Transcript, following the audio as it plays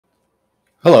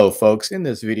Hello, folks. In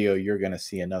this video, you're going to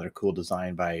see another cool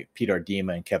design by Pete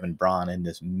Aardema and Kevin Braun in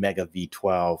this Mega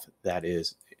V12 that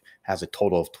has a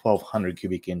total of 1,200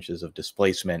 cubic inches of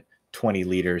displacement, 20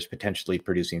 liters, potentially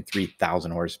producing 3,000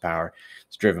 horsepower.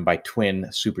 It's driven by twin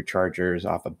superchargers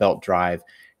off a belt drive.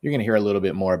 You're going to hear a little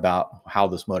bit more about how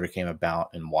this motor came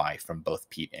about and why from both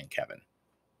Pete and Kevin.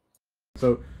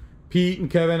 So Pete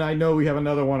and Kevin, I know we have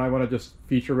another one I want to just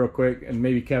feature real quick, and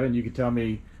maybe Kevin, you could tell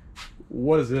me,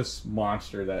 what is this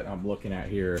monster that I'm looking at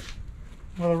here?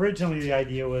 Well, originally the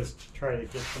idea was to try to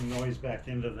get some noise back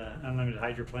into the unlimited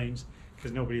hydroplanes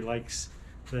because nobody likes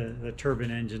the turbine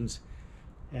engines,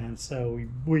 and so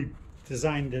we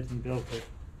designed it and built it,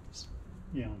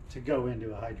 to go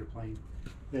into a hydroplane.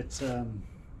 It's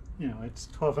it's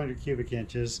 1,200 cubic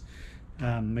inches,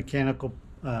 mechanical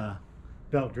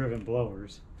belt-driven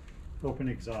blowers, open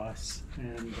exhausts,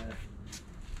 and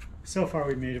so far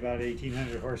we made about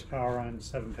 1,800 horsepower on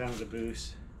 7 pounds of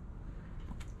boost.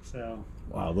 So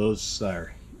wow, those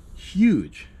are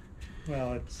huge.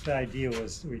 Well, the idea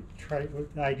is to try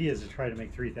to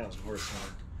make 3,000 horsepower,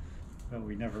 but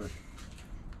we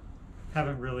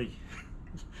haven't really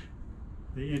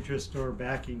the interest or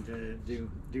backing to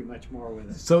do much more with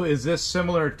it. So is this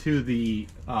similar to the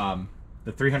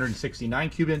 369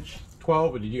 cubic inch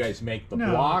 12, or did you guys make the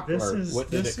block? This or is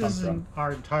what did it come from?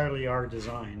 Entirely our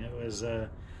design. It was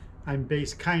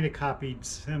kind of copied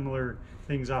similar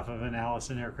things off of an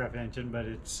Allison aircraft engine, but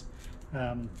it's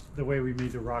the way we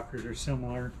made the rockers are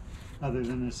similar. Other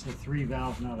than it's a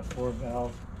 3-valve, not a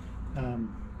 4-valve.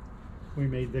 We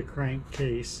made the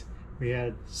crankcase. We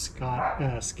had scat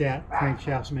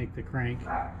crankshafts make the crank,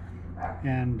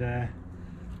 and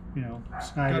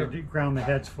Snyder ground the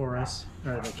heads for us,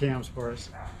 or the cams for us.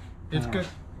 It's good.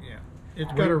 Yeah,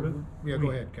 it's got a. Yeah,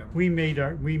 go ahead, Kevin. We made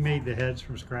the heads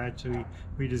from scratch. So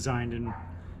we designed and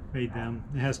made them.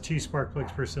 It has 2 spark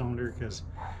plugs per cylinder because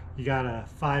you got a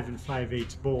 5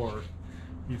 5/8 bore.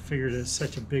 You figured it's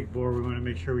such a big bore. We want to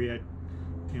make sure we had,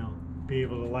 be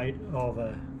able to light it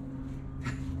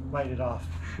off.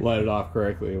 Light it off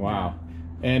correctly. Wow.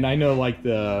 And I know, like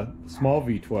the small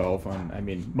V12. I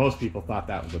mean, most people thought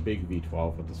that was a big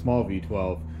V12, but the small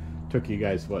V12 took you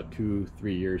guys what,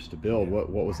 2-3 years to build. What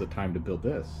was the time to build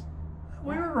this?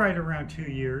 We were right around 2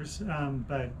 years,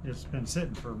 but it's been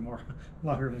sitting for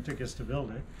longer than it took us to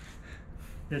build it.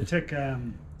 It took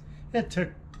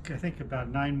I think about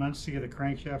 9 months to get the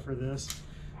crankshaft for this.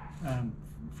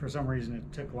 For some reason,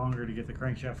 it took longer to get the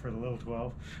crankshaft for the little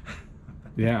 12.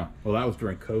 Yeah. Well, that was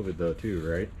during COVID though, too,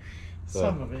 right? So,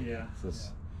 some of it, yeah.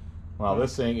 Wow,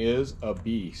 this thing is a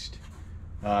beast.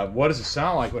 What does it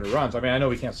sound like when it runs? I mean, I know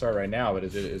we can't start right now, but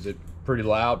is it pretty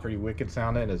loud, pretty wicked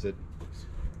sounding? Is it? It's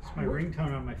my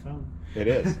ringtone on my phone. It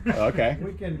is. Okay.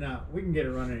 We can get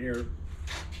it running here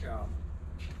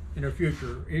in a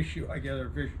future issue, I guess,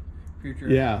 or future.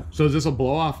 Yeah. So is this a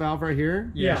blow-off valve right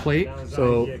here? Yeah. Plate.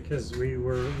 So because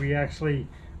we actually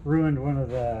ruined one of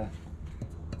the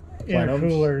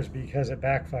intercoolers because it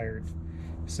backfired.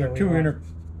 So there are 2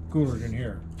 intercoolers in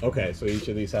here. okay, so each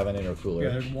of these have an intercooler. Yeah,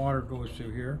 there's water goes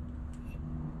through here.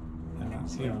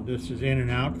 And this is in and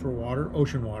out for water,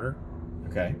 ocean water.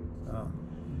 Okay.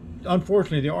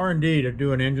 Unfortunately, the R&D to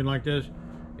do an engine like this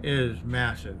is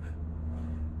massive.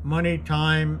 Money,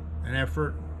 time, and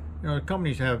effort. The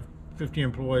companies have 50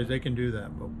 employees; they can do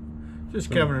that. But just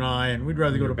Kevin and I, and we'd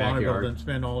rather go to Bonneville than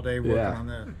spend all day working on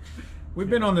this. We've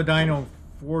been on the dyno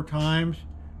 4 times,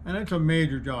 and it's a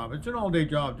major job. It's an all-day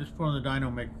job just put on the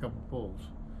dyno, make a couple pulls,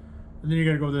 and then you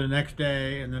got to go there the next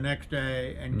day and the next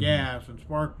day, and gas and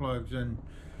spark plugs, and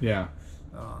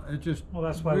it's just. Well,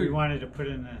 that's why we wanted to put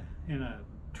in a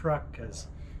truck, because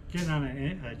getting on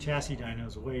a chassis dyno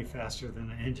is way faster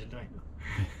than an engine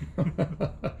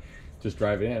dyno. Just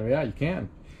drive it in. Yeah, you can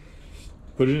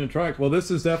put it in a truck. Well,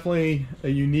 this is definitely a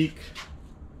unique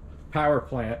power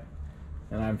plant,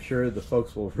 and I'm sure the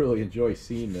folks will really enjoy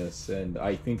seeing this, and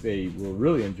I think they will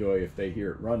really enjoy if they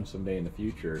hear it run someday in the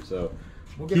future. So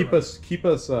keep us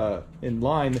in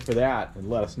line for that and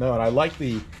let us know. And I like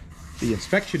the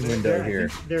inspection window here. I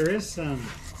think there is some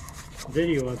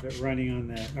video of it running on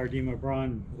the Aardema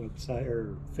Braun website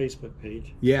or Facebook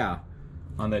page. Yeah,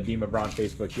 on the Aardema Braun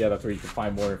Facebook. Yeah, that's where you can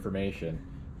find more information.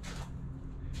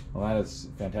 Well, that is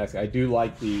fantastic. I do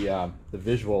like the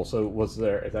visual. So is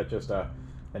that just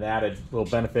an added little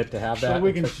benefit to have that? So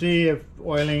we can see if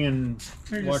oiling and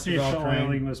just see if the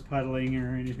oiling was puddling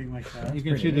or anything like that. You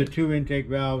can see the 2 intake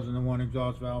valves and the 1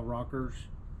 exhaust valve rockers.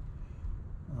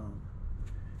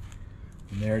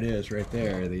 And there it is right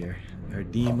there, the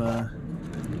Aardema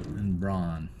and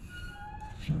Braun.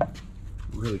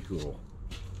 Really cool.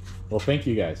 Well, thank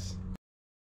you guys.